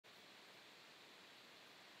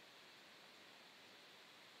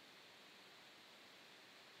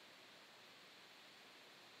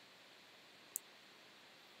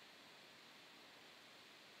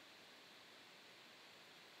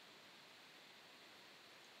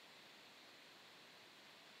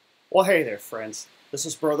Well, hey there, friends. This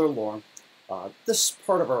is Brother Lorne. This is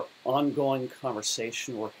part of our ongoing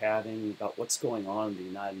conversation we're having about what's going on in the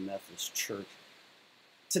United Methodist Church.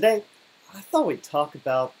 Today, I thought we'd talk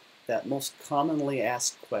about that most commonly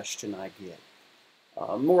asked question I get.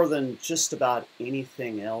 More than just about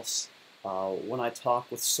anything else, when I talk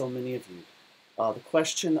with so many of you, the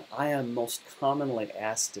question I am most commonly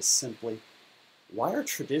asked is simply, why are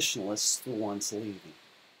traditionalists the ones leaving?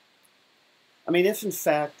 I mean, if in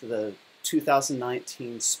fact the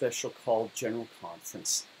 2019 Special Called General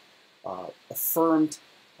Conference affirmed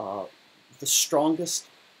the strongest,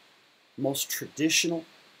 most traditional,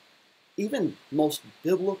 even most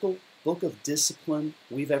biblical book of discipline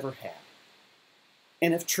we've ever had,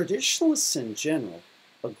 and if traditionalists in general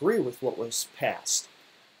agree with what was passed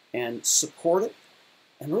and support it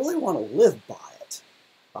and really want to live by it,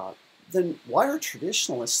 then why are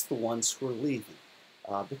traditionalists the ones who are leaving?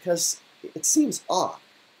 Because it seems odd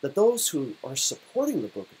that those who are supporting the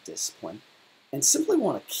Book of Discipline and simply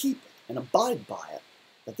want to keep it and abide by it,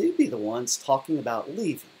 that they'd be the ones talking about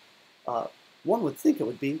leaving. One would think it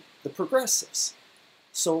would be the progressives.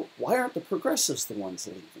 So why aren't the progressives the ones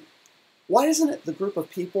leaving? Why isn't it the group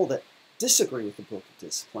of people that disagree with the Book of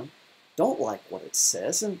Discipline, don't like what it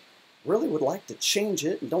says, and really would like to change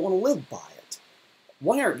it and don't want to live by it?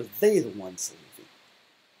 Why aren't they the ones leaving?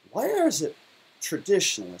 Why is it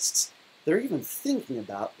traditionalists they're even thinking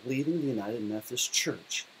about leaving the United Methodist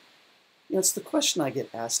Church? It's the question I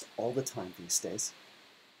get asked all the time these days.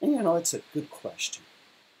 And it's a good question.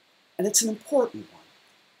 And it's an important one.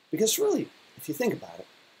 Because really, if you think about it,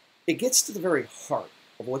 it gets to the very heart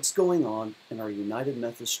of what's going on in our United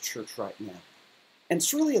Methodist Church right now. And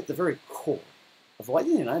it's really at the very core of why the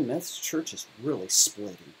United Methodist Church is really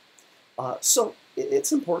splitting. So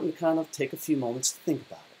it's important to kind of take a few moments to think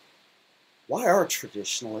about it. Why are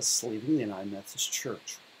traditionalists leaving the United Methodist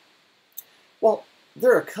Church? Well,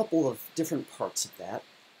 there are a couple of different parts of that.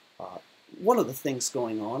 One of the things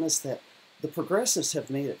going on is that the progressives have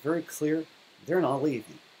made it very clear they're not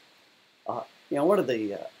leaving. One of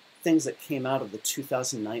the things that came out of the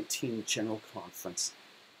 2019 General Conference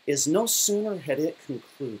is no sooner had it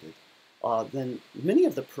concluded than many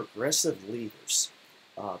of the progressive leaders,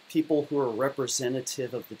 people who are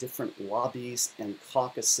representative of the different lobbies and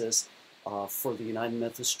caucuses for the United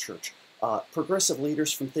Methodist Church, progressive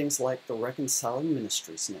leaders from things like the Reconciling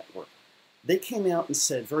Ministries Network, they came out and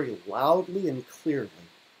said very loudly and clearly,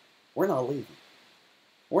 we're not leaving.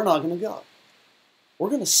 We're not going to go. We're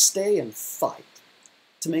going to stay and fight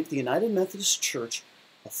to make the United Methodist Church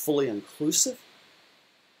a fully inclusive,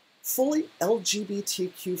 fully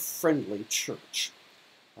LGBTQ-friendly church.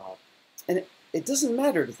 And it doesn't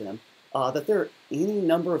matter to them that there are any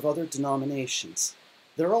number of other denominations.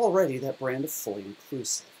 They're already that brand of fully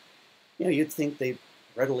inclusive. You'd think they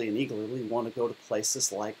readily and eagerly want to go to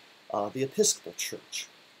places like the Episcopal Church,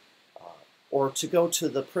 or to go to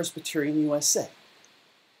the Presbyterian USA,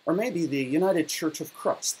 or maybe the United Church of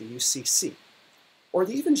Christ, the UCC, or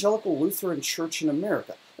the Evangelical Lutheran Church in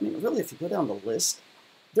America. I mean, really, if you go down the list,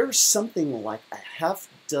 there's something like a half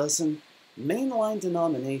dozen mainline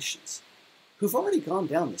denominations who've already gone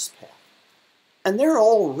down this path. And they're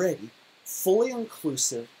already fully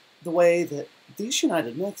inclusive the way that these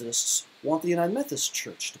United Methodists want the United Methodist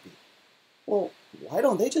Church to be. Well, why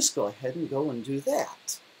don't they just go ahead and go and do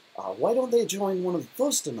that? Why don't they join one of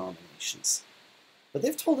those denominations? But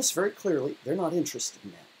they've told us very clearly they're not interested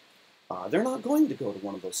in that. They're not going to go to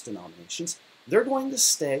one of those denominations. They're going to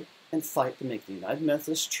stay and fight to make the United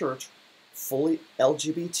Methodist Church fully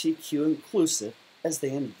LGBTQ inclusive as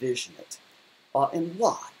they envision it. And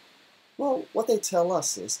why? Well, what they tell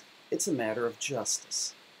us is it's a matter of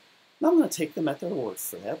justice. Now I'm going to take them at their word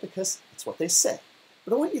for that because it's what they say.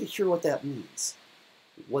 But I want you to hear what that means.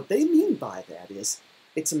 What they mean by that is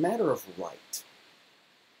it's a matter of right.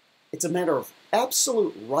 It's a matter of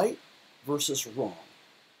absolute right versus wrong.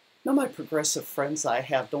 Now, my progressive friends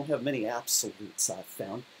don't have many absolutes, I've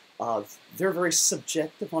found. They're very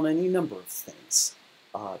subjective on any number of things.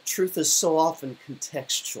 Truth is so often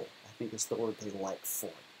contextual, I think is the word they like for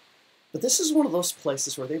it. But this is one of those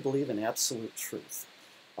places where they believe in absolute truth.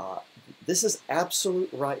 This is absolute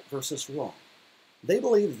right versus wrong. They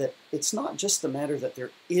believe that it's not just a matter that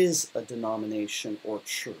there is a denomination or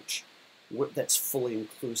church that's fully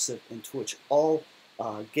inclusive into which all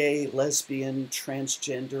gay, lesbian,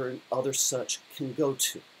 transgender, and other such can go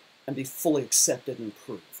to and be fully accepted and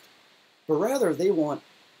approved. But rather, they want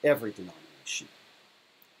every denomination,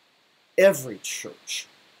 every church.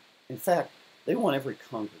 In fact, they want every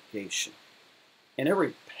congregation and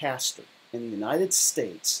every pastor in the United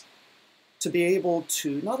States to be able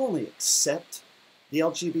to not only accept, the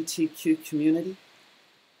LGBTQ community,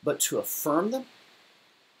 but to affirm them,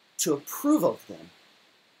 to approve of them,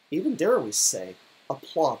 even dare we say,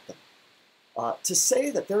 applaud them, to say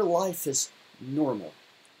that their life is normal,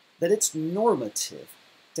 that it's normative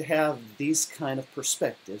to have these kind of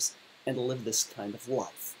perspectives and to live this kind of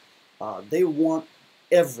life. They want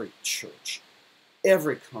every church,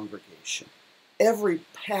 every congregation, every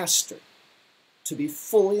pastor to be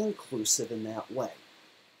fully inclusive in that way.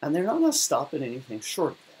 And they're not going to stop at anything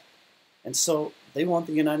short of that. And so they want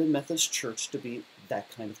the United Methodist Church to be that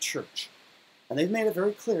kind of church. And they've made it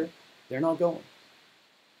very clear they're not going.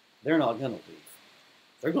 They're not going to leave.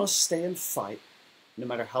 They're going to stay and fight no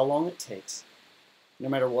matter how long it takes, no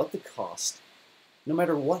matter what the cost, no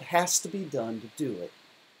matter what has to be done to do it.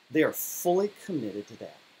 They are fully committed to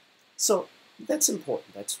that. So that's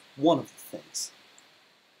important. That's one of the things.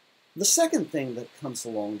 The second thing that comes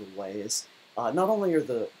along the way is not only are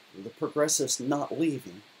the progressives not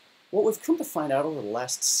leaving, what we've come to find out over the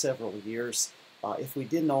last several years, if we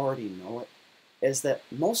didn't already know it, is that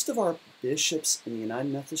most of our bishops in the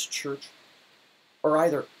United Methodist Church are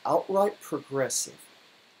either outright progressive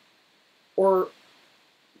or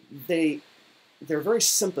they're very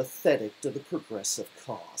sympathetic to the progressive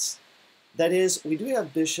cause. That is, we do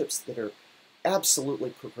have bishops that are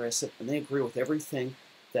absolutely progressive and they agree with everything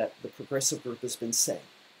that the progressive group has been saying.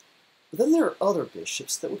 But then there are other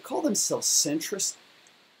bishops that would call themselves centrist,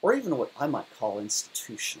 or even what I might call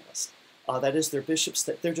institutionalist. That is, they're bishops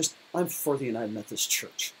that they're just, I'm for the United Methodist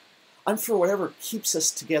Church. I'm for whatever keeps us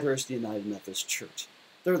together as the United Methodist Church.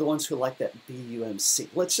 They're the ones who like that UMC.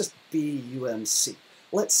 Let's just be UMC.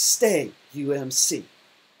 Let's stay UMC.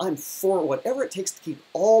 I'm for whatever it takes to keep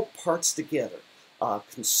all parts together,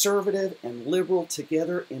 conservative and liberal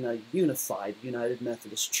together in a unified United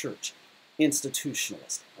Methodist Church.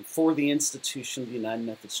 Institutionalist. I'm for the institution of the United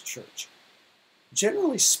Methodist Church.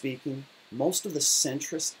 Generally speaking, most of the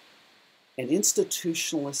centrist and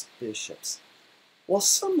institutionalist bishops, while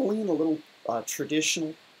some lean a little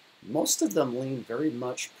traditional, most of them lean very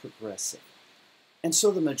much progressive. And so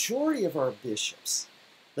the majority of our bishops,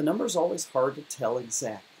 the number is always hard to tell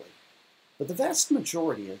exactly, but the vast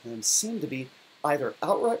majority of them seem to be either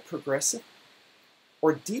outright progressive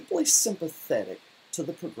or deeply sympathetic to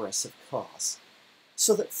the progressive cause.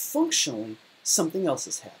 So that functionally, something else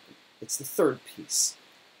has happened. It's the third piece.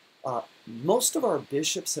 Most of our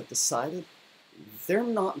bishops have decided they're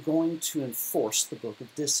not going to enforce the Book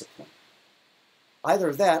of Discipline.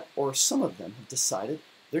 Either that, or some of them have decided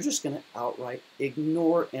they're just going to outright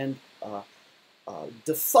ignore and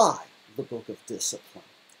defy the Book of Discipline.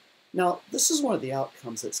 Now, this is one of the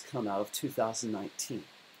outcomes that's come out of 2019.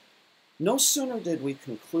 No sooner did we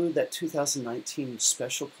conclude that 2019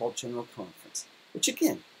 special called General Conference, which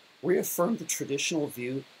again reaffirmed the traditional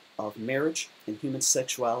view of marriage and human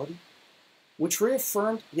sexuality, which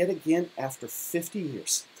reaffirmed yet again after 50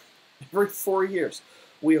 years. Every 4 years,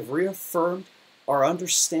 we have reaffirmed our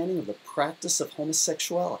understanding of the practice of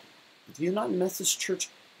homosexuality. The United Methodist Church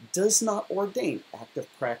does not ordain active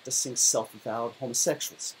practicing self-avowed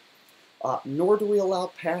homosexuals, nor do we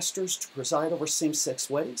allow pastors to preside over same-sex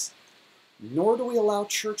weddings, nor do we allow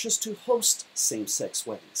churches to host same-sex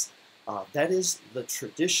weddings. That is the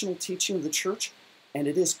traditional teaching of the church, and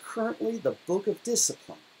it is currently the Book of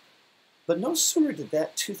Discipline. But no sooner did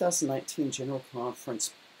that 2019 General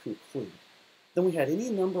Conference conclude than we had any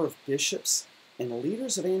number of bishops and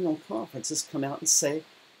leaders of annual conferences come out and say,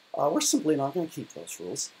 we're simply not going to keep those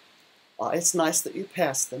rules. It's nice that you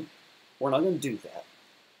passed them. We're not going to do that.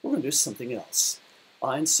 We're going to do something else.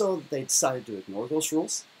 And so they decided to ignore those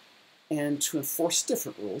rules and to enforce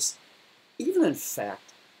different rules. Even in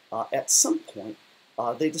fact, at some point,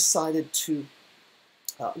 they decided to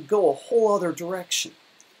go a whole other direction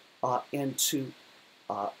and to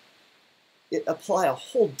apply a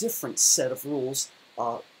whole different set of rules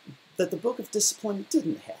that the Book of Discipline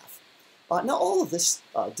didn't have. Now, all of this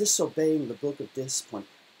disobeying the Book of Discipline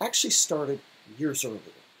actually started years earlier,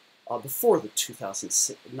 before the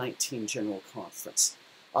 2019 General Conference.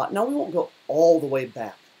 Now, we won't go all the way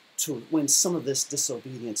back to when some of this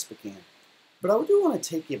disobedience began, but I do want to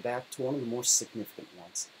take you back to one of the more significant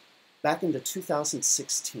ones, back into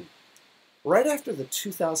 2016. Right after the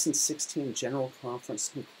 2016 General Conference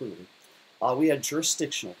concluded, we had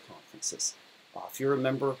jurisdictional conferences. If you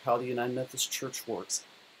remember how the United Methodist Church works,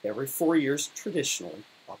 every 4 years, traditionally,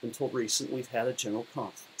 up until recent, we've had a General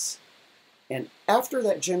Conference. And after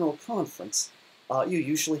that General Conference, you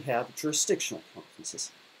usually have jurisdictional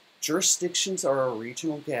conferences. Jurisdictions are our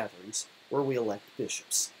regional gatherings where we elect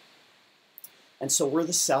bishops. And so we're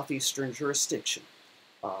the southeastern jurisdiction.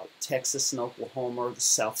 Texas and Oklahoma are the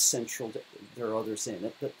South Central. There are others in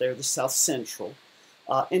it, but they're the South Central.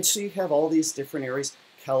 And so you have all these different areas: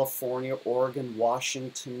 California, Oregon,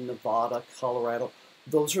 Washington, Nevada, Colorado.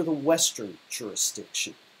 Those are the Western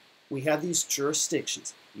jurisdiction. We have these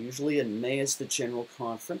jurisdictions. Usually in May is the General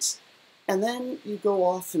Conference. And then you go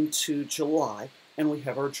off into July, and we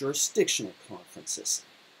have our jurisdictional conferences.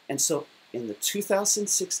 And so in the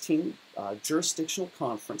 2016 jurisdictional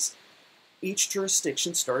conference, each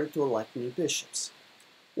jurisdiction started to elect new bishops.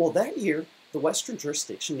 Well, that year, the Western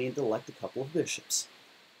jurisdiction needed to elect a couple of bishops.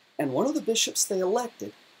 And one of the bishops they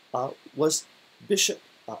elected was Bishop,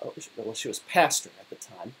 well, she was pastor at the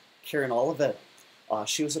time, Karen Oliveto.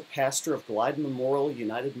 She was a pastor of Glide Memorial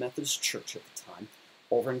United Methodist Church at the time,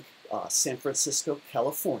 over in San Francisco,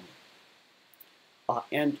 California.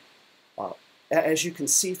 And as you can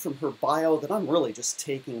see from her bio, that I'm really just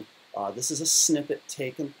taking, this is a snippet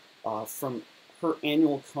taken from her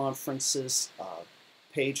annual conferences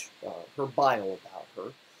page, her bio about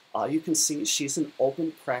her. You can see she's an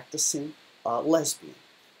open practicing lesbian.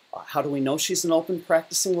 How do we know she's an open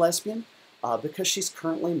practicing lesbian? Because she's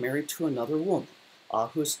currently married to another woman,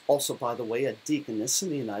 who's also, by the way, a deaconess in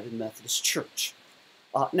the United Methodist Church.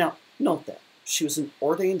 Now, note that she was an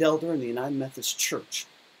ordained elder in the United Methodist Church,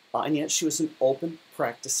 and yet she was an open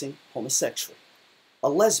practicing homosexual, a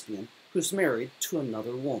lesbian who's married to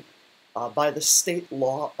another woman. By the state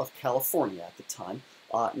law of California at the time,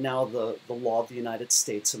 now the law of the United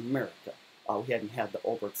States of America. We hadn't had the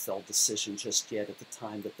Obergefell decision just yet at the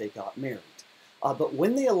time that they got married. But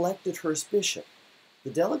when they elected her as bishop, the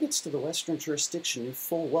delegates to the Western jurisdiction knew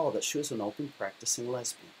full well that she was an open practicing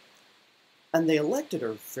lesbian. And they elected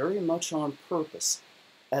her very much on purpose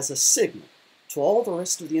as a signal to all the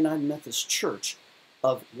rest of the United Methodist Church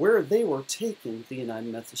of where they were taking the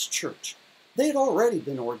United Methodist Church. They had already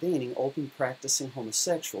been ordaining open practicing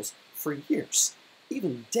homosexuals for years,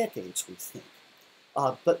 even decades, we think.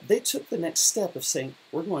 But they took the next step of saying,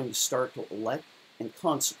 we're going to start to elect and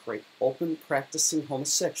consecrate open practicing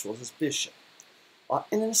homosexuals as bishop.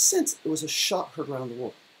 And in a sense, it was a shot heard around the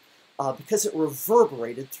world because it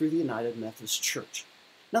reverberated through the United Methodist Church.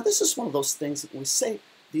 Now, this is one of those things that we say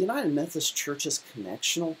the United Methodist Church is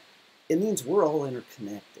connectional. It means we're all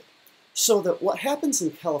interconnected. So that what happens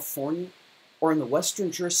in California or in the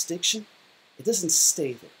Western jurisdiction, it doesn't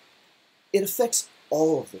stay there. It affects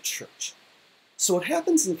all of the church. So what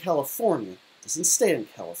happens in California doesn't stay in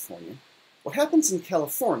California. What happens in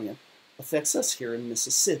California affects us here in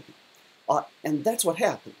Mississippi. And that's what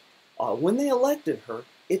happened. When they elected her,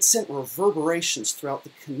 it sent reverberations throughout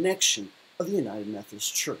the connection of the United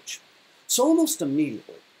Methodist Church. So almost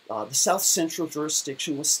immediately, the South Central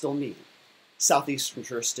jurisdiction was still meeting. Southeastern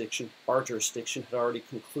jurisdiction, our jurisdiction, had already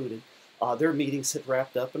concluded. Their meetings had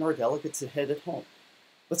wrapped up and our delegates had headed home.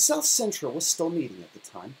 But South Central was still meeting at the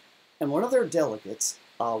time, and one of their delegates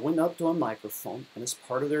went up to a microphone, and as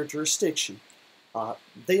part of their jurisdiction,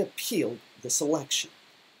 they appealed this election.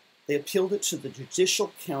 They appealed it to the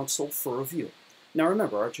Judicial Council for review. Now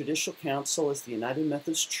remember, our Judicial Council is the United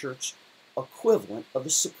Methodist Church equivalent of the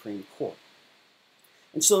Supreme Court.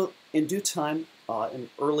 And so in due time, in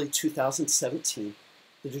early 2017,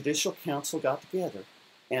 the Judicial Council got together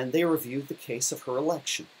and they reviewed the case of her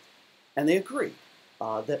election. And they agreed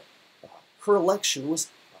that her election was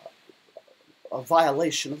a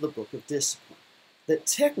violation of the Book of Discipline, that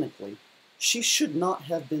technically she should not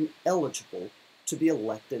have been eligible to be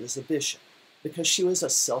elected as a bishop because she was a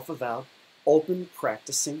self-avowed, open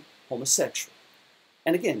practicing homosexual.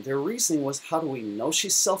 And again, their reasoning was, how do we know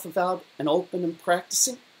she's self-avowed and open and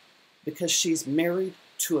practicing? Because she's married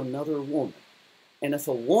to another woman. And if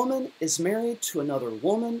a woman is married to another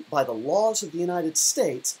woman by the laws of the United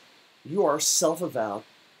States, you are self-avowed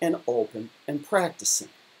and open and practicing.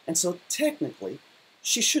 And so technically,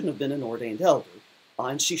 she shouldn't have been an ordained elder,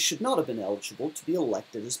 and she should not have been eligible to be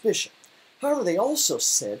elected as bishop. However, they also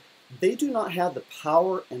said they do not have the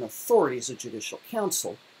power and authority as a judicial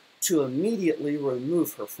council to immediately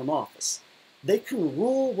remove her from office. They can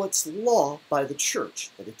rule what's law by the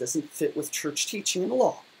church, that it doesn't fit with church teaching and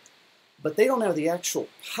law. But they don't have the actual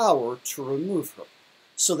power to remove her.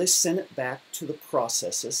 So they sent it back to the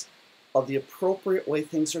processes of the appropriate way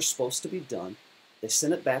things are supposed to be done. They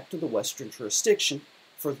sent it back to the Western jurisdiction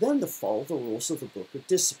for them to follow the rules of the Book of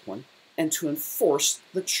Discipline and to enforce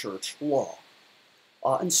the church law.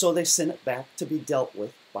 And so they sent it back to be dealt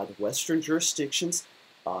with by the Western jurisdiction's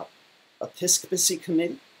Episcopacy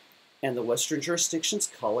Committee and the Western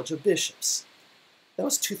jurisdiction's College of Bishops. That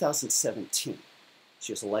was 2017.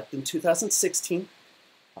 She was elected in 2016.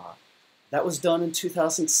 That was done in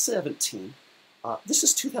 2017. This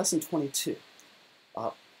is 2022.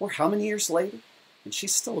 We're how many years later? And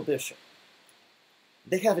she's still a bishop.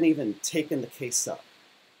 They haven't even taken the case up.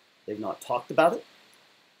 They've not talked about it.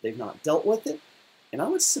 They've not dealt with it. And I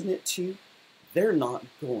would submit to you, they're not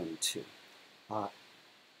going to.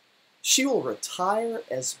 She will retire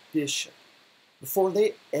as bishop before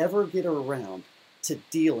they ever get around to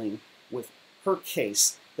dealing with her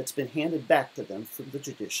case that's been handed back to them from the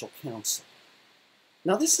Judicial Council.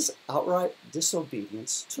 Now, this is outright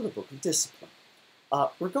disobedience to the Book of Discipline.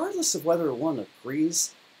 Regardless of whether one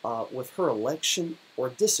agrees with her election or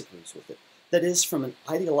disagrees with it, that is, from an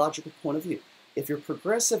ideological point of view. If you're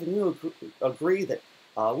progressive and you agree that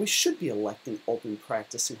we should be electing open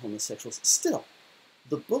practicing homosexuals, still,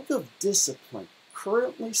 the Book of Discipline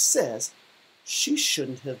currently says she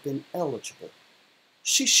shouldn't have been eligible.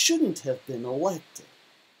 She shouldn't have been elected.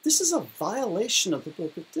 This is a violation of the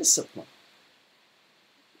Book of Discipline.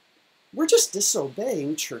 We're just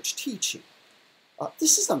disobeying church teaching.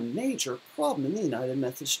 This is a major problem in the United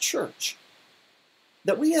Methodist Church.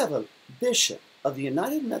 That we have a bishop of the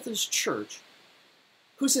United Methodist Church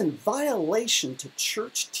who's in violation to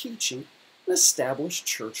church teaching and established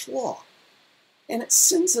church law. And it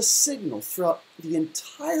sends a signal throughout the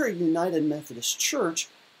entire United Methodist Church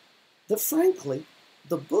that, frankly,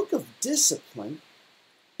 the Book of Discipline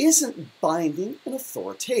isn't binding and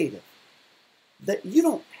authoritative. That you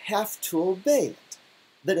don't have to obey it.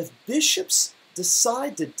 That if bishops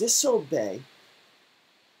decide to disobey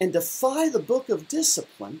and defy the Book of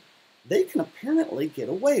Discipline, they can apparently get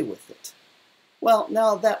away with it. Well,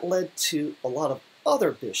 now that led to a lot of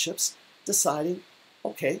other bishops deciding,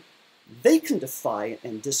 okay, they can defy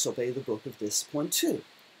and disobey the Book of Discipline too.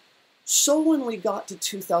 So when we got to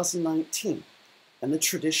 2019 and the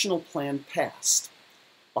traditional plan passed,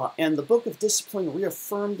 and the Book of Discipline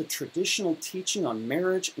reaffirmed the traditional teaching on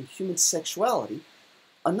marriage and human sexuality,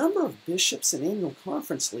 a number of bishops and annual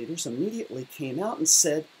conference leaders immediately came out and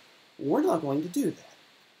said, we're not going to do that.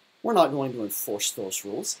 We're not going to enforce those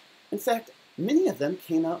rules. In fact, many of them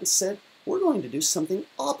came out and said, we're going to do something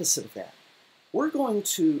opposite of that. We're going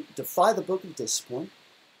to defy the Book of Discipline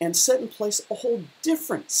and set in place a whole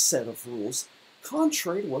different set of rules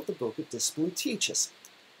contrary to what the Book of Discipline teaches.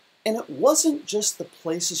 And it wasn't just the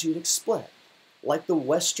places you'd expect, like the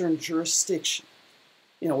Western jurisdiction,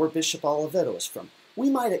 where Bishop Oliveto is from. We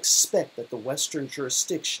might expect that the Western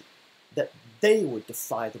jurisdiction, that they would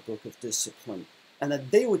defy the Book of Discipline and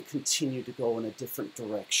that they would continue to go in a different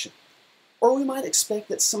direction. Or we might expect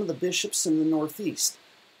that some of the bishops in the Northeast,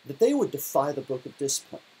 that they would defy the Book of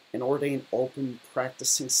Discipline and ordain open,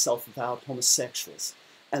 practicing, self-avowed homosexuals,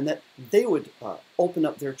 and that they would open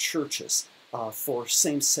up their churches for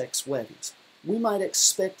same-sex weddings. We might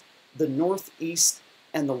expect the Northeast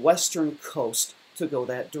and the Western coast to go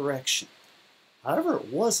that direction. However,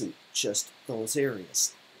 it wasn't just those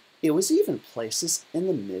areas. It was even places in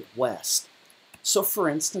the Midwest. So for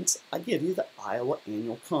instance, I give you the Iowa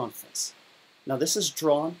Annual Conference. Now this is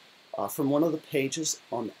drawn from one of the pages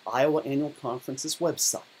on the Iowa Annual Conference's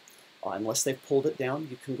website. Unless they've pulled it down,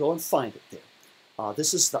 you can go and find it there.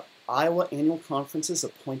 This is the Iowa Annual Conference's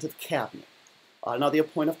appointed cabinet. Now the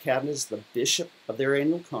appointed cabinet is the bishop of their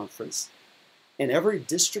annual conference, and every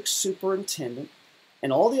district superintendent,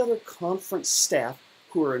 and all the other conference staff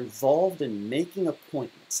who are involved in making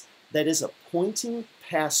appointments, that is, appointing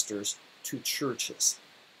pastors to churches.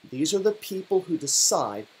 These are the people who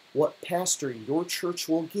decide what pastor your church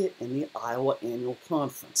will get in the Iowa Annual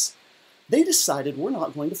Conference. They decided we're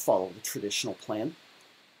not going to follow the traditional plan.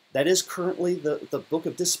 That is currently the Book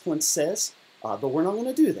of Discipline says, but we're not going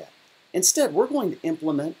to do that. Instead, we're going to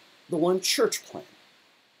implement the One Church plan,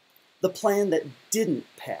 the plan that didn't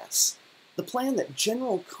pass, the plan that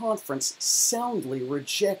General Conference soundly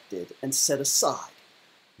rejected and set aside.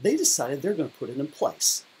 They decided they're going to put it in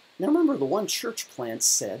place. Now remember, the One Church plan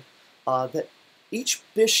said that each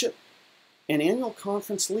bishop and annual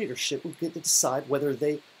conference leadership would get to decide whether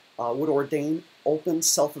they would ordain open,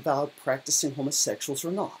 self-avowed, practicing homosexuals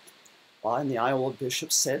or not. And the Iowa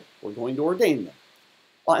bishops said, we're going to ordain them.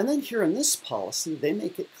 And then here in this policy, they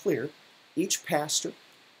make it clear each pastor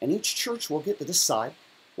and each church will get to decide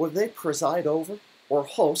whether they preside over or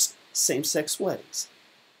host same-sex weddings.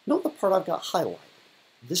 Note the part I've got highlighted.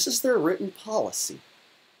 This is their written policy.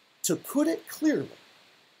 To put it clearly,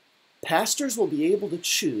 pastors will be able to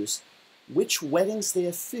choose which weddings they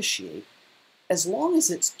officiate as long as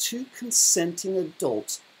it's two consenting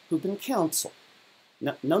adults who've been counseled.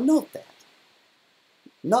 Now note that.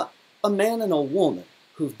 Not a man and a woman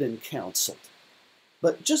who've been counseled,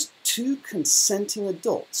 but just two consenting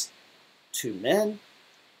adults. Two men,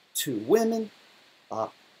 two women,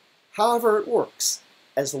 however it works.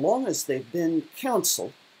 As long as they've been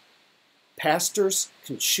counseled, Pastors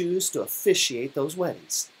can choose to officiate those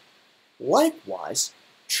weddings. Likewise,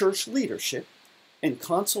 church leadership, in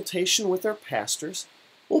consultation with their pastors,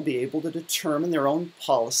 will be able to determine their own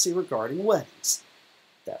policy regarding weddings.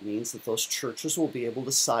 That means that those churches will be able to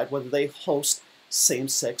decide whether they host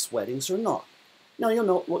same-sex weddings or not. Now you'll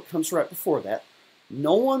note what comes right before that.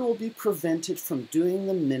 No one will be prevented from doing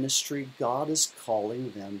the ministry God is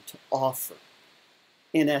calling them to offer.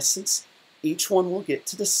 In essence, each one will get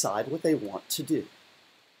to decide what they want to do.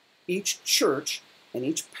 Each church and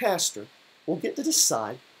each pastor will get to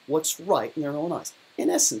decide what's right in their own eyes. In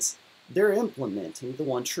essence, they're implementing the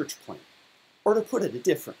one church plan. Or to put it a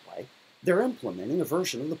different way, they're implementing a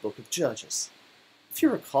version of the book of Judges. If you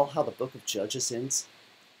recall how the book of Judges ends,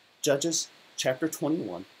 Judges chapter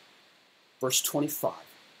 21, verse 25,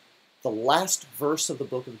 the last verse of the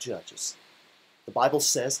book of Judges. The Bible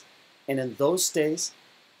says, "And in those days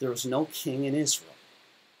there was no king in Israel,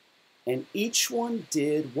 and each one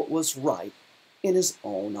did what was right in his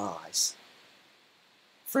own eyes."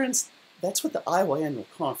 Friends, that's what the Iowa Annual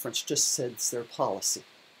Conference just said is their policy.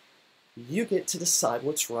 You get to decide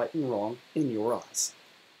what's right and wrong in your eyes.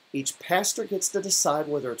 Each pastor gets to decide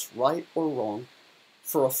whether it's right or wrong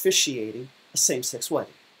for officiating a same-sex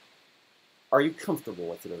wedding. Are you comfortable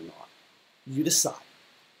with it or not? You decide.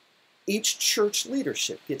 Each church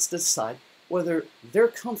leadership gets to decide whether they're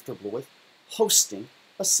comfortable with hosting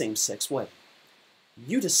a same-sex wedding.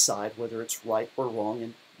 You decide whether it's right or wrong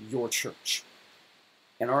in your church.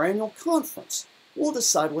 In our annual conference, we'll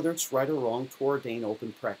decide whether it's right or wrong to ordain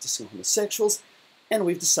open practicing homosexuals, and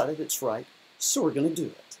we've decided it's right, so we're going to do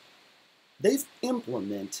it. They've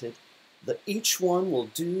implemented the each one will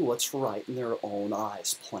do what's right in their own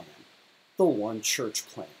eyes plan, the one church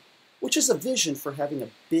plan, which is a vision for having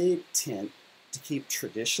a big tent to keep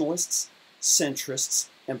traditionalists, centrists,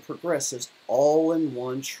 and progressives all in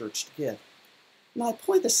one church together. Now I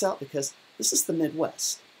point this out because this is the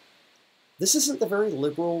Midwest. This isn't the very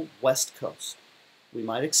liberal West Coast. We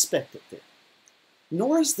might expect it there.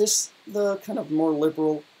 Nor is this the kind of more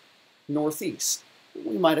liberal Northeast.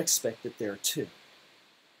 We might expect it there too.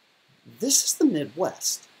 This is the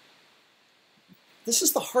Midwest. This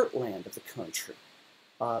is the heartland of the country.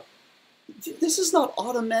 This is not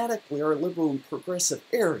automatically our liberal and progressive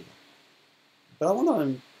area. But I want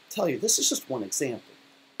to tell you, this is just one example.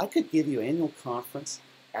 I could give you annual conference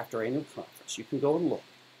after annual conference. You can go and look.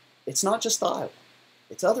 It's not just Iowa.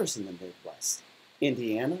 It's others in the Midwest.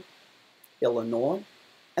 Indiana, Illinois,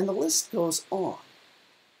 and the list goes on.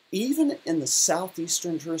 Even in the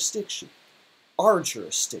southeastern jurisdiction, our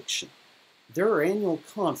jurisdiction, there are annual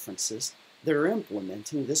conferences that are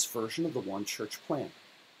implementing this version of the one church plan.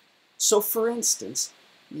 So for instance,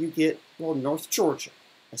 you get, North Georgia,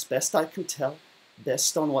 as best I can tell,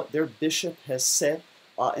 based on what their bishop has said,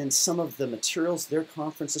 and some of the materials their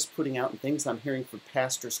conference is putting out and things I'm hearing from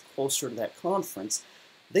pastors closer to that conference,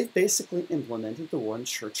 they've basically implemented the one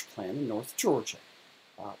church plan in North Georgia.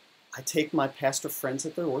 I take my pastor friends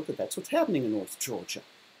at their word that that's what's happening in North Georgia.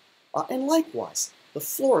 And likewise, the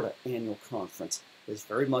Florida Annual Conference is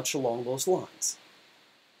very much along those lines,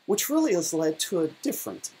 which really has led to a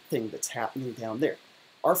different thing that's happening down there.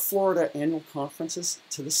 Our Florida Annual Conferences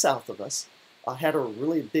to the south of us had a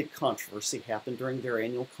really big controversy happen during their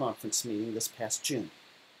annual conference meeting this past June.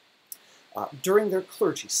 During their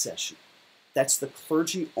clergy session, that's the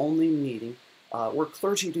clergy-only meeting where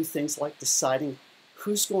clergy do things like deciding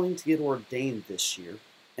who's going to get ordained this year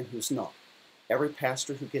and who's not. Every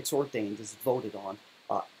pastor who gets ordained is voted on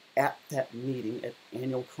at that meeting at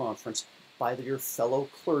annual conference by your fellow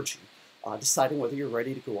clergy, deciding whether you're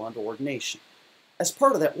ready to go on to ordination. As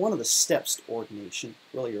part of that, one of the steps to ordination,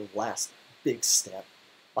 really your last big step,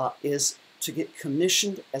 is to get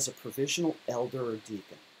commissioned as a provisional elder or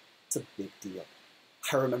deacon. It's a big deal.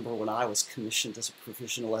 I remember when I was commissioned as a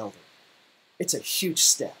provisional elder. It's a huge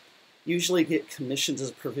step. Usually get commissioned as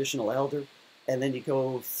a provisional elder, and then you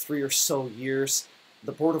go 3 or so years.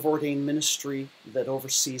 The Board of Ordained Ministry that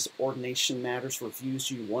oversees ordination matters reviews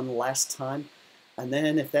you one last time, and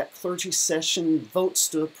then if that clergy session votes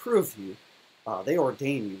to approve you, they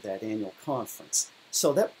ordain you that annual conference.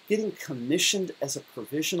 So that getting commissioned as a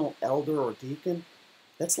provisional elder or deacon,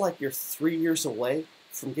 that's like you're 3 years away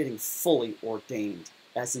from getting fully ordained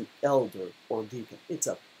as an elder or deacon. It's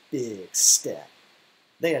a big step.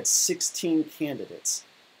 They had 16 candidates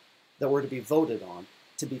that were to be voted on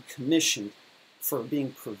to be commissioned for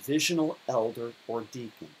being provisional elder or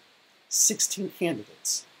deacon. 16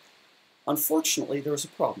 candidates. Unfortunately, there was a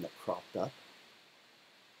problem that cropped up.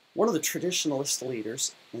 One of the traditionalist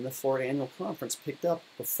leaders in the Florida Annual Conference picked up,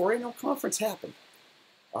 before annual conference happened,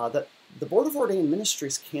 that The Board of Ordained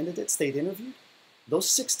Ministries candidates they'd interviewed, those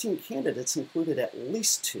 16 candidates included at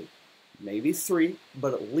least two, maybe three,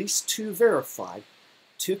 but at least two verified,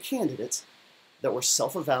 two candidates that were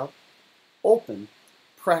self-avowed, open,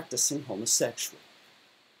 practicing homosexual.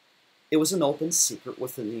 It was an open secret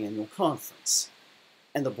within the annual conference,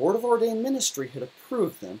 and the Board of Ordained Ministry had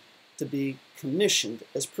approved them to be commissioned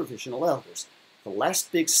as provisional elders, the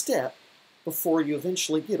last big step before you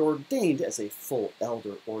eventually get ordained as a full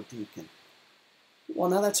elder or deacon. Well,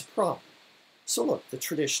 now that's a problem. So look, the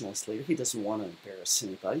traditionalist leader, he doesn't want to embarrass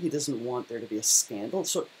anybody. He doesn't want there to be a scandal.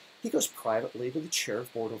 So he goes privately to the chair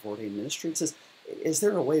of Board of Ordained Ministry and says, is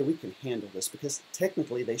there a way we can handle this? Because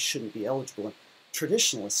technically they shouldn't be eligible, and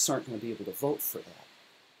traditionalists aren't going to be able to vote for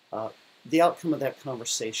that. The outcome of that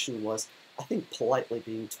conversation was, I think, politely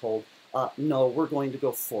being told, no, we're going to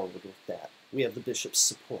go forward with that. We have the bishop's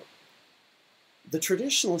support. The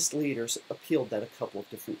traditionalist leaders appealed that a couple of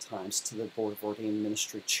different times to the Board of Ordained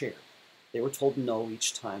Ministry chair. They were told no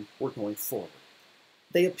each time, we're going forward.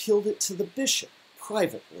 They appealed it to the bishop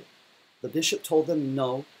privately. The bishop told them,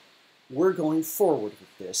 no, we're going forward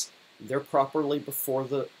with this. They're properly before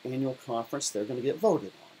the annual conference. They're going to get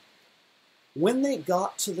voted on. When they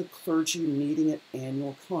got to the clergy meeting at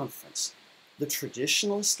annual conference, the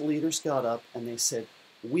traditionalist leaders got up and they said,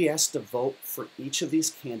 we asked to vote for each of these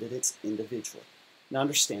candidates individually. Now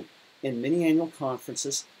understand, in many annual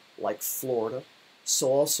conferences, like Florida, so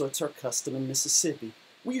also it's our custom in Mississippi,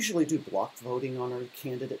 we usually do block voting on our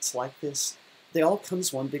candidates like this. They all come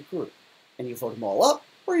as one big group, and you vote them all up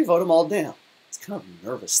or you vote them all down. It's kind of a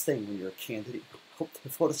nervous thing when you're a candidate. You hope they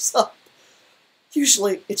vote us up.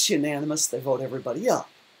 Usually it's unanimous, they vote everybody up.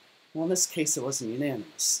 Well, in this case, it wasn't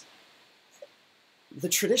unanimous. The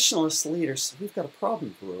traditionalist leaders said, we've got a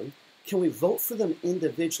problem brewing. Can we vote for them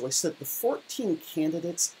individually so that the 14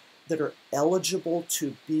 candidates that are eligible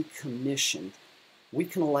to be commissioned, we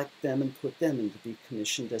can elect them and put them in to be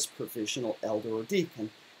commissioned as provisional elder or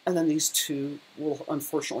deacon, and then these two will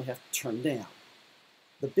unfortunately have to turn down.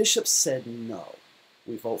 The bishop said no.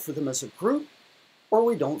 We vote for them as a group, or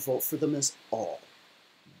we don't vote for them as all.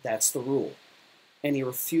 That's the rule. And he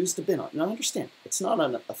refused to bid on it. Now understand, it's not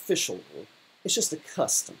an official rule. It's just a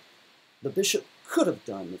custom. The bishop could have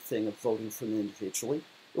done the thing of voting for them individually.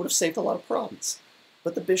 It would have saved a lot of problems.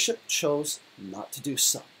 But the bishop chose not to do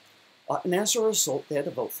so. And as a result, they had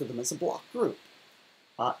to vote for them as a block group.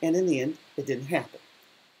 And in the end, it didn't happen.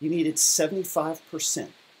 You needed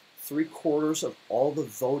 75%, 3/4 of all the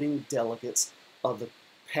voting delegates of the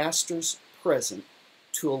pastors present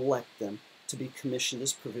to elect them to be commissioned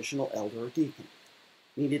as provisional elder or deacon.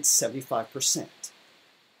 You needed 75%.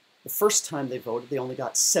 The first time they voted, they only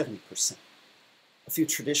got 70%. A few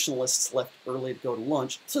traditionalists left early to go to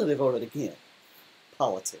lunch, so they voted again.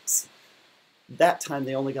 Politics. That time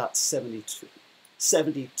they only got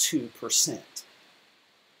 72%.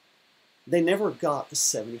 They never got the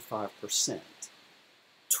 75%.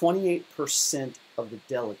 28% of the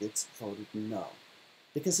delegates voted no.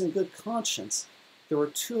 Because in good conscience, there were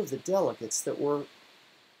two of the delegates that were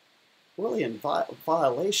really in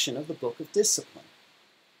violation of the Book of Discipline.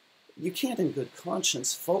 You can't in good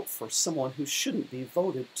conscience vote for someone who shouldn't be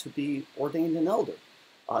voted to be ordained an elder.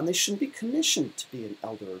 And they shouldn't be commissioned to be an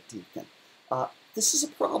elder or deacon. This is a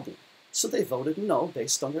problem. So they voted no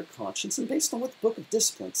based on their conscience and based on what the Book of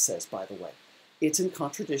Discipline says, by the way. It's in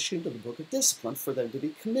contradiction to the Book of Discipline for them to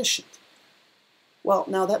be commissioned. Well,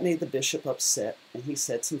 now that made the bishop upset, and he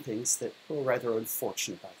said some things that were rather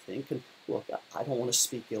unfortunate, I think. And look, I don't want to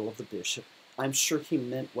speak ill of the bishop. I'm sure he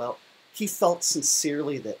meant well. He felt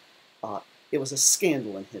sincerely that it was a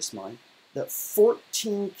scandal in his mind that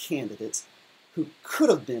 14 candidates who could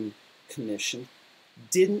have been commissioned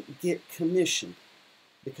didn't get commissioned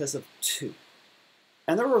because of two.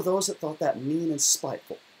 And there were those that thought that mean and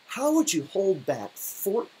spiteful. How would you hold back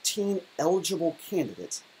 14 eligible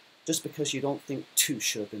candidates just because you don't think two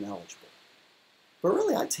should have been eligible? But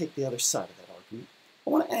really, I take the other side of that argument. I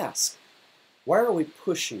want to ask, why are we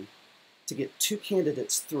pushing to get two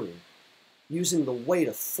candidates through using the weight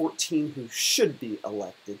of 14 who should be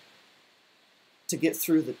elected to get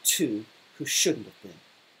through the two who shouldn't have been?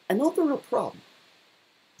 And not the real problem.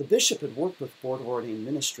 The bishop had worked with Board of Ordained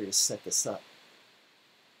Ministry to set this up.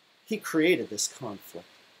 He created this conflict.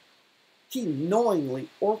 He knowingly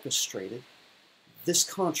orchestrated this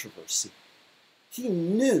controversy. He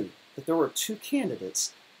knew that there were two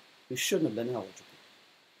candidates who shouldn't have been eligible,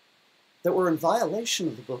 that were in violation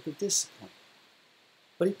of the Book of Discipline.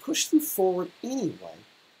 But he pushed them forward anyway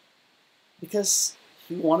because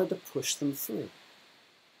he wanted to push them through.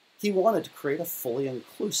 He wanted to create a fully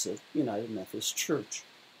inclusive United Methodist Church.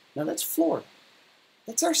 Now that's Florida.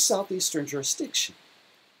 That's our southeastern jurisdiction.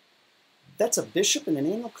 That's a bishop in an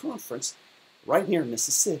annual conference right near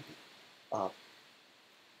Mississippi.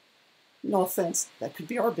 No offense, that could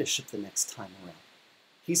be our bishop the next time around.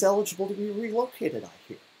 He's eligible to be relocated, I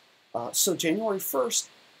hear. So January 1st,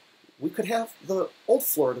 we could have the old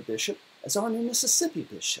Florida bishop as our new Mississippi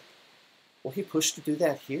bishop. Will he push to do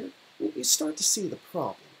that here? You start to see the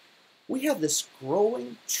problem. We have this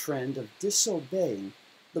growing trend of disobeying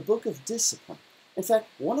the book of discipline. In fact,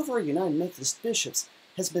 one of our United Methodist bishops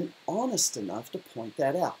has been honest enough to point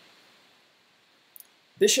that out.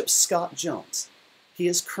 Bishop Scott Jones. He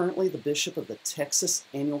is currently the bishop of the Texas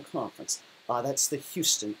Annual Conference. That's the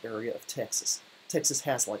Houston area of Texas. Texas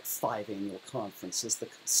has like 5 annual conferences. The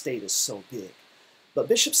state is so big. But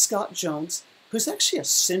Bishop Scott Jones, who's actually a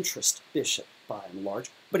centrist bishop by and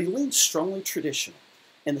large, but he leans strongly traditional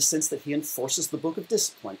in the sense that he enforces the book of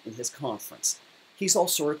discipline in his conference. He's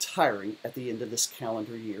also retiring at the end of this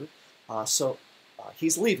calendar year, so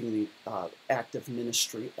he's leaving the active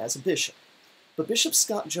ministry as a bishop. But Bishop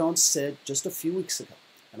Scott Jones said just a few weeks ago,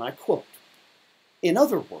 and I quote, "In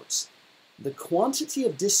other words, the quantity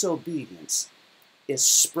of disobedience is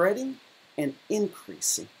spreading and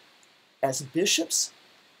increasing as bishops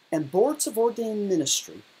and boards of ordained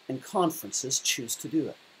ministry and conferences choose to do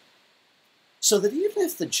it. So that even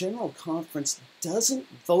if the General Conference doesn't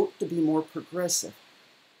vote to be more progressive,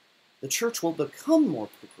 the church will become more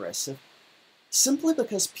progressive simply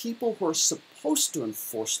because people who are supposed to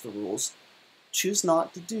enforce the rules choose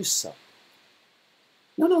not to do so."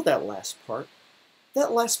 Now note that last part.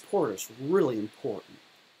 That last part is really important.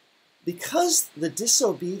 Because the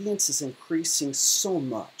disobedience is increasing so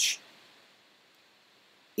much,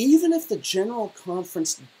 even if the General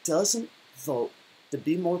Conference doesn't vote to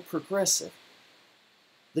be more progressive,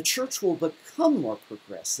 the church will become more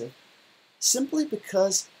progressive simply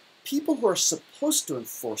because people who are supposed to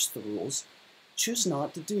enforce the rules choose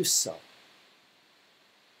not to do so.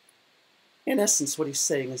 In essence, what he's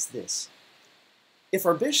saying is this. If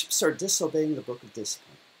our bishops are disobeying the book of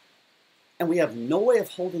discipline, and we have no way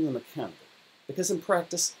of holding them accountable, because in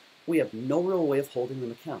practice, we have no real way of holding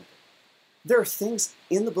them accountable. There are things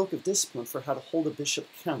in the book of discipline for how to hold a bishop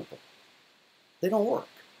accountable. They don't work,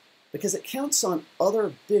 because it counts on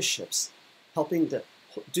other bishops helping to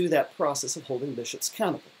do that process of holding bishops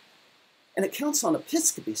accountable. And it counts on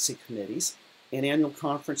episcopacy committees in annual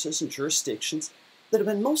conferences and jurisdictions that have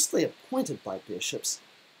been mostly appointed by bishops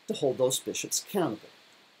to hold those bishops accountable.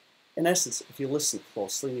 In essence, if you listen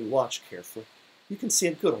closely and you watch carefully, you can see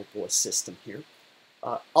a good old boy system here.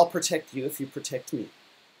 I'll protect you if you protect me.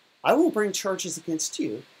 I won't bring charges against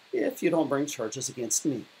you if you don't bring charges against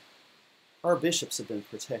me. Our bishops have been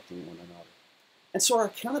protecting one another. And so our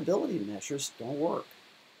accountability measures don't work.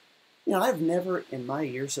 You know, I've never, in my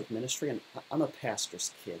years of ministry, and I'm a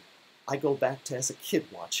pastor's kid, I go back to as a kid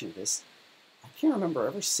watching this, I can't remember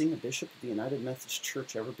ever seeing a bishop of the United Methodist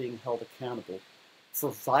Church ever being held accountable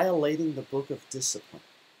for violating the book of discipline.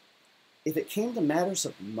 If it came to matters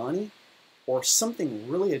of money or something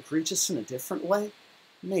really egregious in a different way,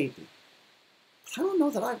 maybe. But I don't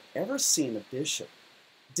know that I've ever seen a bishop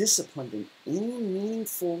disciplined in any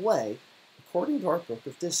meaningful way according to our book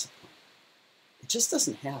of discipline. It just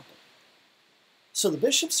doesn't happen. So the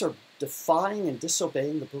bishops are defying and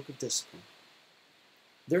disobeying the book of discipline.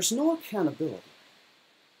 There's no accountability.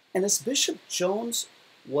 And as Bishop Jones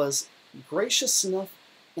was gracious enough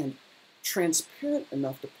and transparent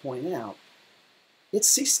enough to point out, it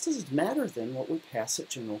ceases to matter then what we pass at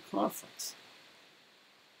General Conference,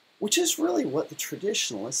 which is really what the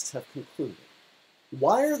traditionalists have concluded.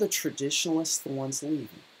 Why are the traditionalists the ones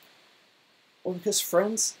leaving? Well, because,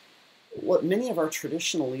 friends, what many of our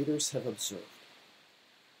traditional leaders have observed.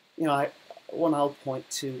 You know, one I'll point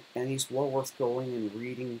to, and he's well worth going and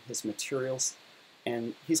reading his materials,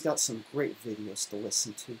 and he's got some great videos to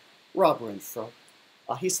listen to. Rob Renfro.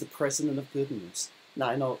 He's the president of Good News. Now,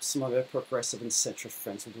 I know some of our progressive and centrist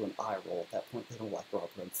friends will do an eye roll at that point. They don't like Rob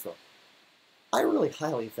Renfro. I really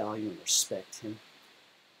highly value and respect him.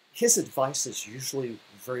 His advice is usually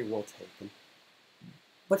very well taken.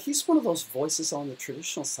 But he's one of those voices on the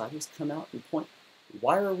traditional side who's come out and point,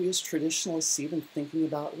 why are we as traditionalists even thinking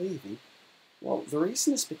about leaving? Well, the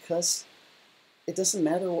reason is because it doesn't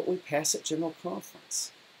matter what we pass at General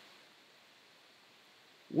Conference.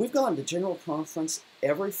 We've gone to General Conference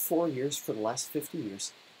every 4 years for the last 50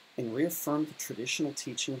 years and reaffirmed the traditional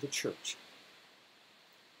teaching of the church.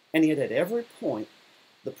 And yet at every point,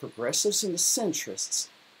 the progressives and the centrists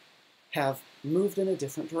have moved in a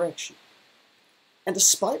different direction. And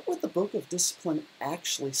despite what the Book of Discipline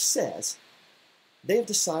actually says, they have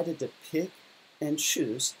decided to pick and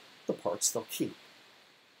choose the parts they'll keep.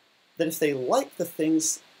 that if they like the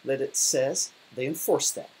things that it says, they enforce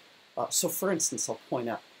that. So for instance, I'll point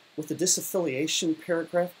out, with the disaffiliation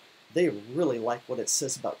paragraph, they really like what it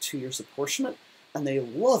says about 2 years apportionment, and they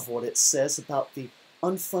love what it says about the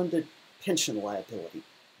unfunded pension liability.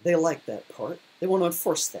 They like that part. They want to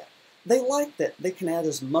enforce that. They like that they can add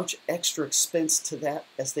as much extra expense to that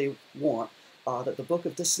as they want, that the Book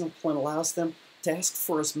of Discipline allows them to ask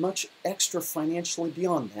for as much extra financially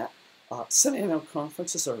beyond that. Semiannual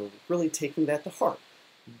conferences are really taking that to heart.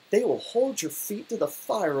 They will hold your feet to the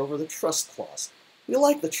fire over the trust clause. We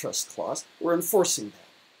like the trust clause. We're enforcing that.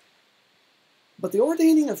 But the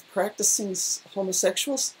ordaining of practicing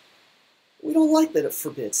homosexuals, we don't like that it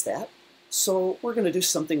forbids that. So we're going to do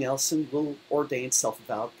something else, and we'll ordain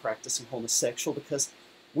self-avowed practicing homosexual because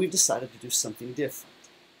we've decided to do something different.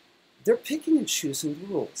 They're picking and choosing the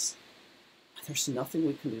rules. There's nothing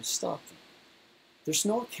we can do to stop them. There's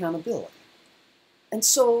no accountability. And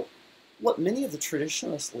so what many of the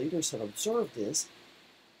traditionalist leaders have observed is,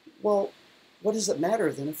 well, what does it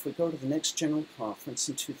matter then if we go to the next General Conference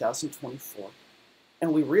in 2024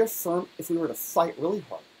 and we reaffirm, if we were to fight really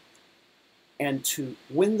hard and to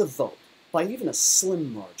win the vote by even a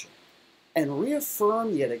slim margin, and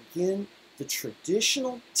reaffirm yet again the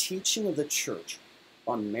traditional teaching of the church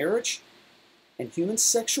on marriage and human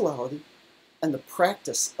sexuality and the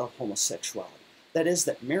practice of homosexuality. That is,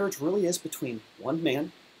 that marriage really is between one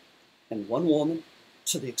man and one woman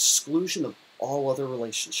to the exclusion of all other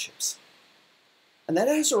relationships. And that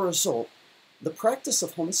as a result, the practice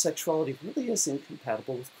of homosexuality really is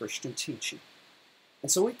incompatible with Christian teaching.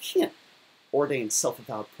 And so we can't ordain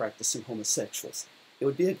self-avowed practicing homosexuals. It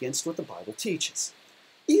would be against what the Bible teaches.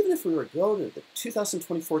 Even if we were to go to the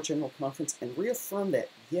 2024 General Conference and reaffirm that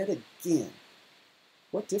yet again,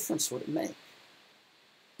 what difference would it make?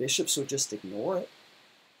 Bishops would just ignore it.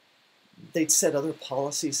 They'd set other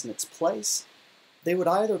policies in its place. They would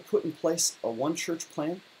either put in place a one-church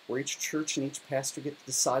plan where each church and each pastor get to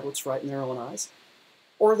decide what's right in their own eyes,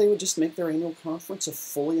 or they would just make their annual conference a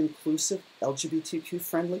fully inclusive,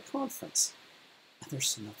 LGBTQ-friendly conference. And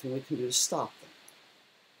there's nothing we can do to stop them.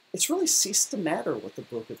 It's really ceased to matter what the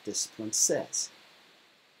Book of Discipline says.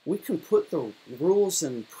 We can put the rules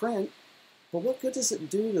in print, but what good does it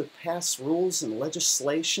do to pass rules and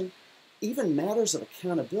legislation, even matters of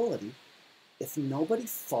accountability, if nobody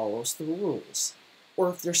follows the rules, or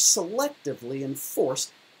if they're selectively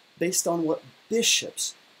enforced based on what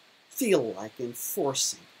bishops feel like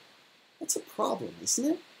enforcing? That's a problem, isn't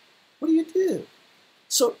it? What do you do?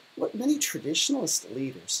 So what many traditionalist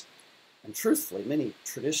leaders, and truthfully many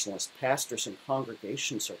traditionalist pastors and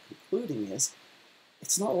congregations are concluding is,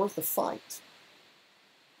 it's not worth the fight.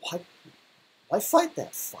 Why fight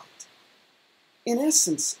that fight? In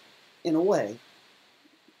essence, in a way,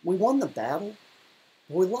 we won the battle,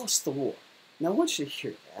 but we lost the war. Now I want you to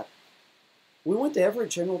hear that. We went to every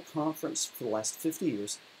general conference for the last 50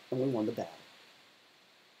 years, and we won the battle.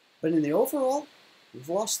 But in the overall, we've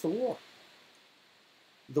lost the war.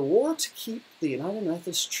 The war to keep the United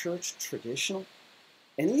Methodist Church traditional,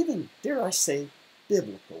 and even, dare I say,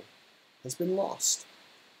 biblical, has been lost.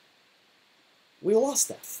 We lost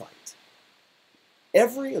that fight.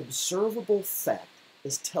 Every observable fact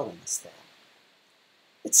is telling us that.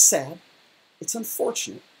 It's sad, it's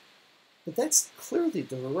unfortunate, but that's clearly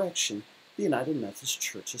the direction the United Methodist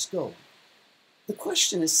Church is going. The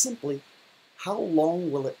question is simply, how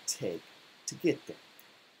long will it take to get there?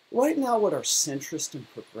 Right now, what our centrist and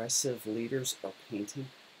progressive leaders are painting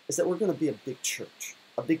is that we're going to be a big church,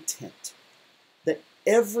 a big tent, that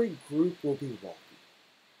every group will be welcome,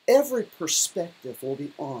 every perspective will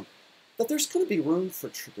be honored, that there's going to be room for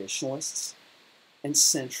traditionalists and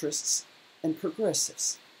centrists and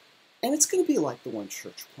progressives. And it's going to be like the one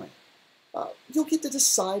church plan. You'll get to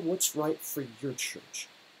decide what's right for your church,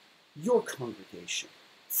 your congregation,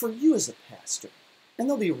 for you as a pastor. And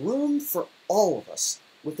there'll be room for all of us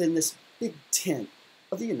within this big tent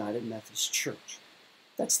of the United Methodist Church.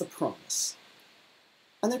 That's the promise.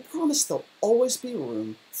 And they promise there'll always be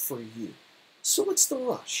room for you. So what's the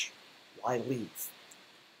rush? Why leave?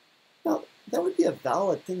 Now, that would be a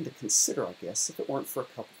valid thing to consider, I guess, if it weren't for a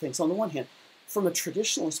couple things. On the one hand, from a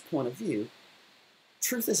traditionalist point of view,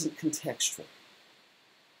 truth isn't contextual.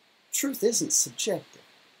 Truth isn't subjective.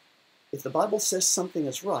 If the Bible says something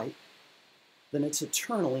is right, then it's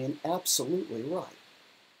eternally and absolutely right.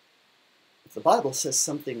 If the Bible says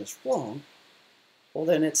something is wrong, well,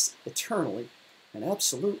 then it's eternally and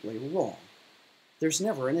absolutely wrong. There's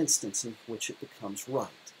never an instance in which it becomes right.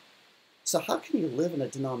 So how can you live in a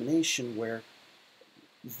denomination where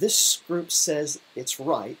this group says it's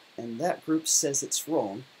right and that group says it's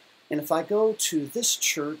wrong, and if I go to this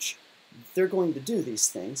church they're going to do these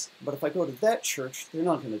things, but if I go to that church, they're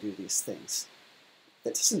not going to do these things.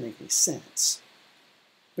 That doesn't make any sense.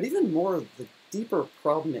 But even more, the deeper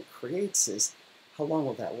problem it creates is, how long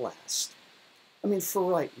will that last? I mean, for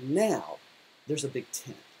right now, there's a big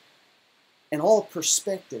tent. And all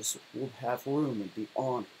perspectives will have room and be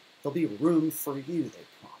honored. There'll be room for you, they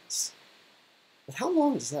promise. But how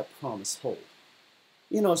long does that promise hold?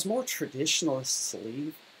 You know, as more traditionalists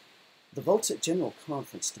leave, the votes at General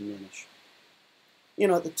Conference diminish. You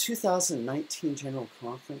know, at the 2019 General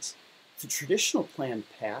Conference, the traditional plan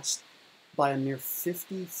passed by a mere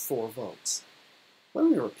 54 votes. Let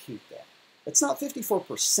me repeat that. That's not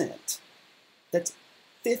 54%. That's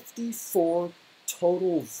 54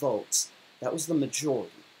 total votes. That was the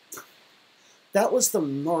majority. That was the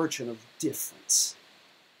margin of difference.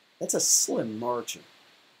 That's a slim margin.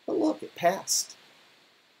 But look, it passed.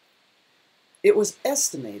 It was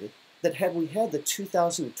estimated that had we had the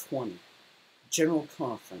 2020 General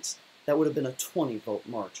Conference, that would have been a 20-vote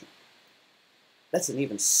margin. That's an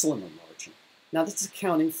even slimmer margin. Now, that's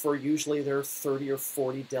accounting for usually there are 30 or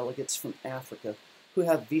 40 delegates from Africa who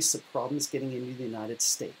have visa problems getting into the United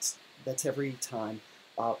States. That's every time.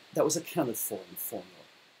 That was accounted for in the formula.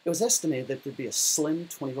 It was estimated that there'd be a slim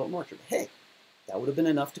 20-vote margin. Hey, that would have been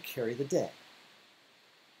enough to carry the day.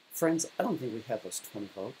 Friends, I don't think we have those 20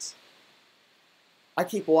 votes. I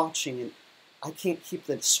keep watching, and I can't keep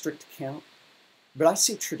the strict count, but I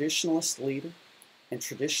see traditionalist leader and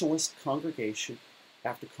traditionalist congregation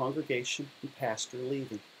after congregation and pastor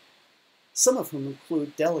leaving, some of whom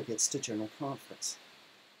include delegates to General Conference.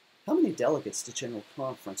 How many delegates to General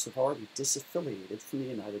Conference have already disaffiliated from the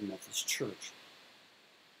United Methodist Church?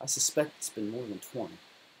 I suspect it's been more than 20.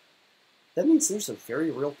 That means there's a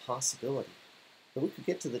very real possibility that we could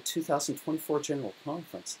get to the 2024 General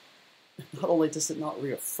Conference. Not only does it not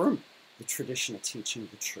reaffirm the traditional teaching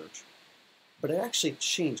of the church, but it actually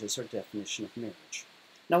changes our definition of marriage.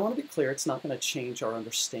 Now, I want to be clear, it's not going to change our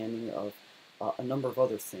understanding of a number of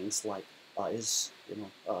other things like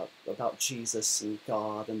about Jesus and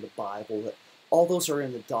God and the Bible. That all those are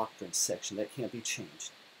in the doctrine section. That can't be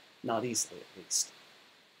changed, not easily at least.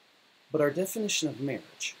 But our definition of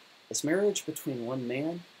marriage, is marriage between one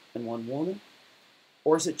man and one woman,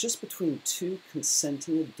 or is it just between two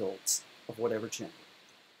consenting adults of whatever gender?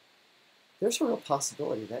 There's a real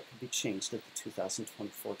possibility that could be changed at the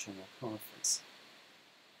 2024 General Conference.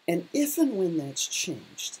 And if and when that's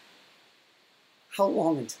changed, how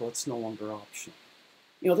long until it's no longer optional?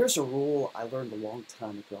 You know, there's a rule I learned a long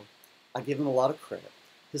time ago. I give him a lot of credit.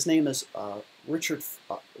 His name is Richard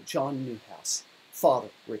John Newhouse, Father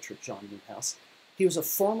Richard John Newhouse. He was a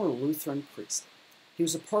former Lutheran priest. He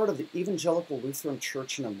was a part of the Evangelical Lutheran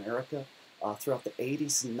Church in America throughout the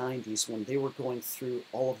 80s and 90s when they were going through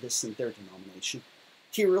all of this in their denomination.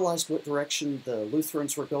 He realized what direction the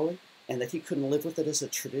Lutherans were going and that he couldn't live with it as a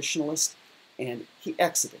traditionalist, and he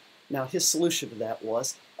exited. Now, his solution to that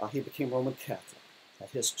was he became Roman Catholic.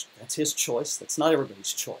 That's his choice. That's not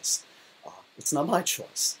everybody's choice. It's not my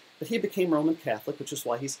choice. But he became Roman Catholic, which is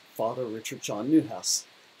why he's Father Richard John Newhouse.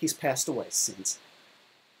 He's passed away since.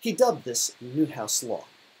 He dubbed this Newhouse Law.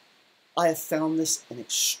 I have found this an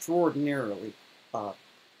extraordinarily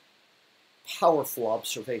powerful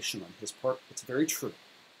observation on his part. It's very true.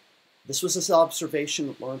 This was his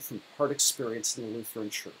observation learned from hard experience in the Lutheran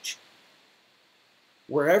Church.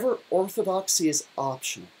 Wherever orthodoxy is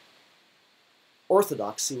optional,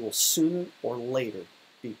 orthodoxy will sooner or later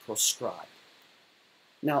be proscribed.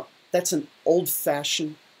 Now, that's an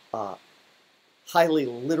old-fashioned, highly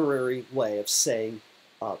literary way of saying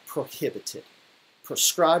prohibited.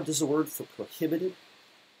 Proscribed is a word for prohibited,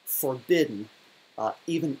 forbidden,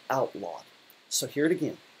 even outlawed. So hear it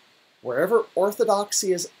again. Wherever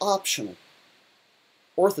orthodoxy is optional,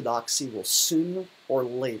 orthodoxy will sooner or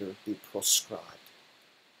later be proscribed.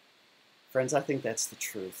 Friends, I think that's the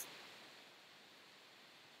truth.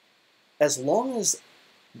 As long as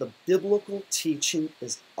the biblical teaching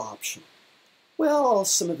is optional, well,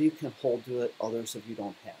 some of you can hold to it, others of you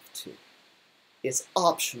don't have to. It's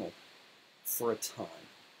optional for a time.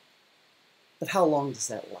 But how long does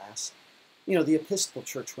that last? You know, the Episcopal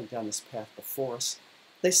Church went down this path before us.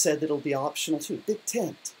 They said that it'll be optional too. Big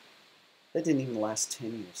tent. That didn't even last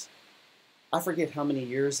 10 years. I forget how many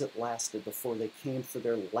years it lasted before they came for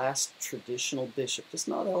their last traditional bishop, just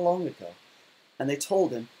not that long ago. And they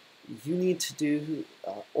told him, you need to do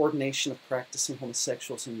ordination of practicing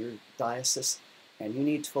homosexuals in your diocese, and you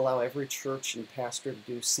need to allow every church and pastor to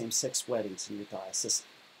do same-sex weddings in your diocese,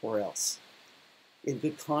 or else. In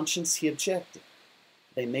good conscience, he objected.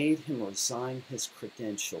 They made him resign his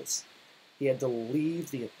credentials. He had to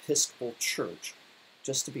leave the Episcopal Church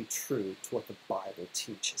just to be true to what the Bible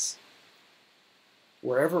teaches.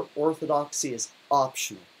 Wherever orthodoxy is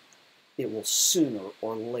optional, it will sooner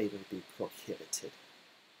or later be prohibited.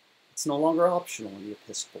 It's no longer optional in the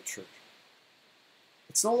Episcopal Church.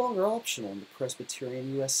 It's no longer optional in the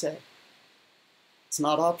Presbyterian USA. It's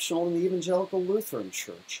not optional in the Evangelical Lutheran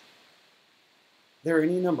Church. There are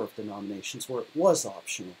any number of denominations where it was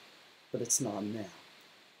optional, but it's not now.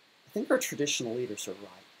 I think our traditional leaders are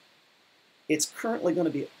right. It's currently going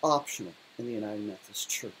to be optional in the United Methodist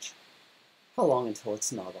Church. How long until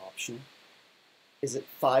it's not optional? Is it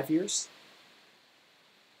 5 years?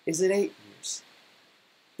 Is it 8 years?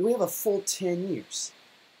 Do we have a full 10 years?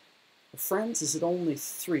 Or friends, is it only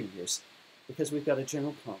 3 years because we've got a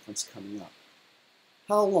general conference coming up?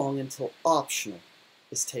 How long until optional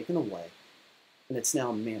is taken away and it's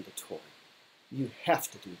now mandatory? You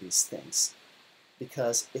have to do these things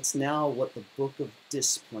because it's now what the Book of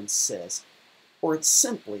Discipline says, or it's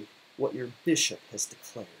simply what your bishop has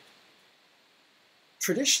declared.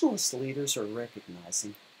 Traditionalist leaders are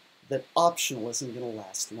recognizing that optional isn't going to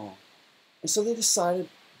last long. And so they decided,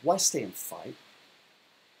 why stay and fight?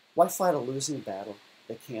 Why fight a losing battle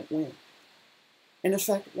they can't win? And in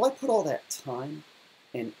fact, why put all that time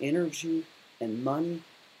and energy and money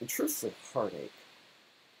and truthfully heartache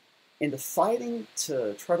into fighting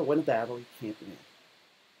to try to win a battle you can't win?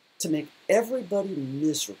 To make everybody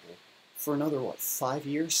miserable for another, 5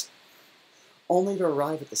 years? Only to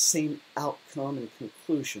arrive at the same outcome and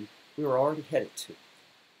conclusion we were already headed to.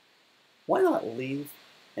 Why not leave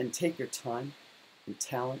and take your time and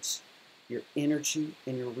talents, your energy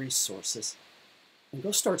and your resources, and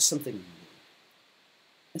go start something new?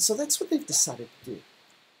 And so that's what they've decided to do.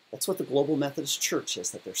 That's what the Global Methodist Church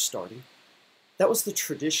is that they're starting. That was the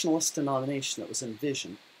Traditionalist denomination that was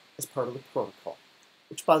envisioned as part of the protocol,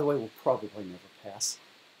 which, by the way, will probably never pass.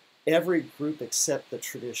 Every group except the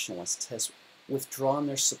Traditionalists has withdrawn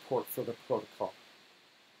their support for the protocol.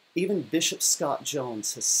 Even Bishop Scott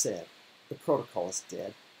Jones has said the protocol is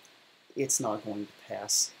dead. It's not going to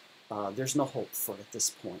pass. There's no hope for it at this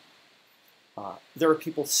point. There are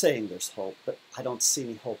people saying there's hope, but I don't see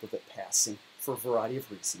any hope of it passing for a variety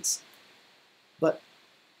of reasons. But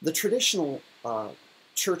the traditional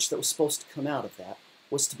church that was supposed to come out of that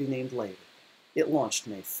was to be named later. It launched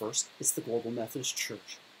May 1st. It's the Global Methodist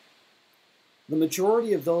Church. The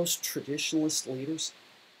majority of those traditionalist leaders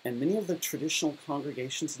and many of the traditional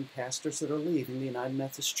congregations and pastors that are leaving the United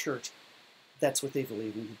Methodist Church, that's what they're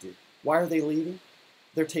leaving to do. Why are they leaving?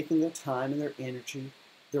 They're taking their time and their energy,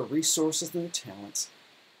 their resources and their talents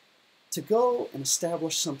to go and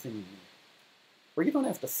establish something new, where you don't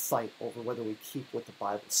have to fight over whether we keep what the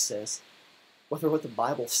Bible says, whether what the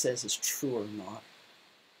Bible says is true or not.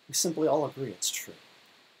 We simply all agree it's true.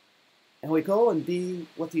 And we go and be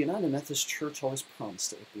what the United Methodist Church always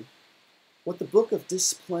promised it would be, what the Book of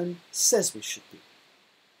Discipline says we should be,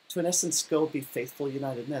 to in essence go be faithful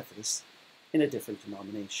United Methodists in a different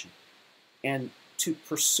denomination, and to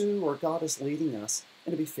pursue where God is leading us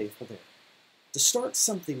and to be faithful there, to start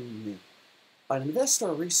something new, and invest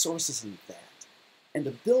our resources in that, and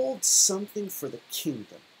to build something for the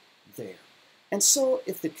kingdom there. And so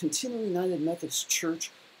if the continuing United Methodist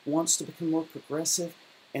Church wants to become more progressive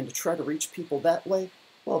and to try to reach people that way,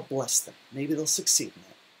 well, bless them. Maybe they'll succeed in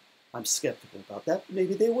that. I'm skeptical about that, but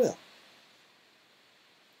maybe they will.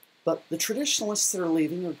 But the traditionalists that are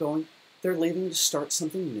leaving are going, they're leaving to start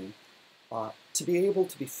something new, to be able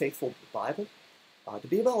to be faithful to the Bible, to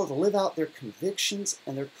be able to live out their convictions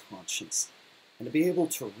and their conscience, and to be able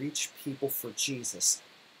to reach people for Jesus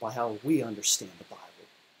by how we understand the Bible.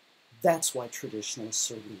 That's why traditionalists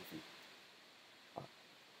are leaving.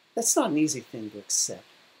 That's not an easy thing to accept.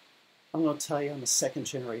 I'm going to tell you, I'm a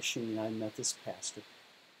second-generation United Methodist pastor.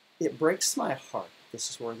 It breaks my heart this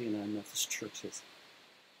is where the United Methodist Church is.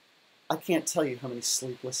 I can't tell you how many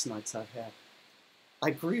sleepless nights I've had. I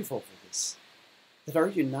grieve over this, that our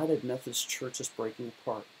United Methodist Church is breaking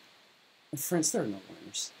apart. And friends, there are no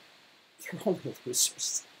winners. There are only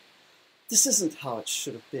losers. This isn't how it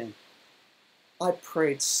should have been. I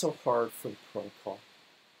prayed so hard for the protocol.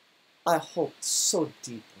 I hoped so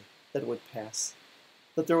deeply that it would pass,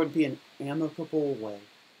 that there would be an amicable way,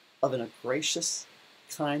 of a gracious,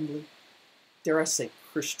 kindly, dare I say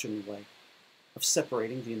Christian way, of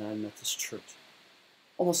separating the United Methodist Church.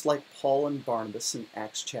 Almost like Paul and Barnabas in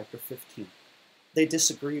Acts chapter 15. They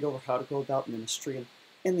disagreed over how to go about ministry, and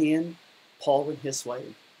in the end, Paul went his way,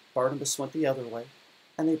 and Barnabas went the other way,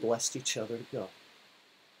 and they blessed each other to go.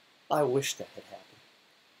 I wish that had happened.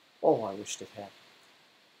 Oh, I wished it had.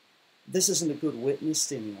 This isn't a good witness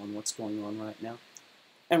to anyone what's going on right now.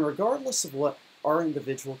 And regardless of what our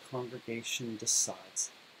individual congregation decides.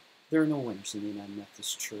 There are no winners in the United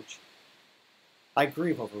Methodist Church. I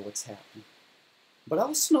grieve over what's happening. But I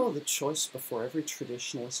also know the choice before every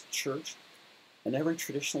traditionalist church and every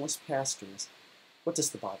traditionalist pastor is, what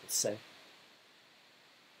does the Bible say?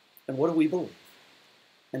 And what do we believe?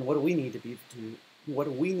 And what do we need to do? What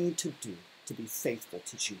do we need to do to be faithful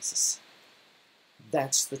to Jesus?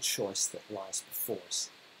 That's the choice that lies before us.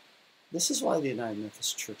 This is why the United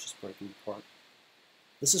Methodist Church is breaking apart.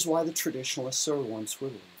 This is why the traditionalists are the ones who are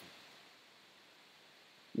leaving.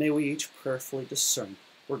 May we each prayerfully discern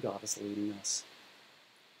where God is leading us.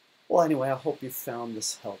 Well, anyway, I hope you found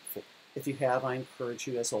this helpful. If you have, I encourage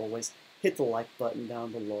you, as always, hit the like button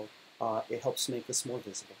down below. It helps make this more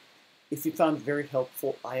visible. If you found it very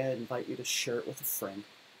helpful, I invite you to share it with a friend.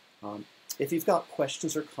 If you've got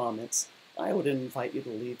questions or comments, I would invite you to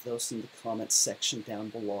leave those in the comments section down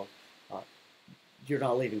below. You're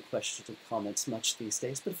not leaving questions or comments much these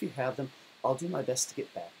days, but if you have them, I'll do my best to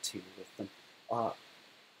get back to you with them.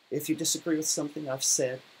 If you disagree with something I've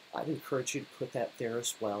said, I'd encourage you to put that there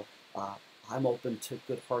as well. I'm open to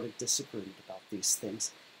good-hearted disagreement about these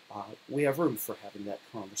things. We have room for having that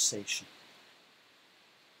conversation.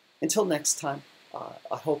 Until next time,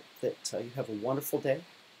 I hope that you have a wonderful day,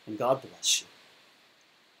 and God bless you.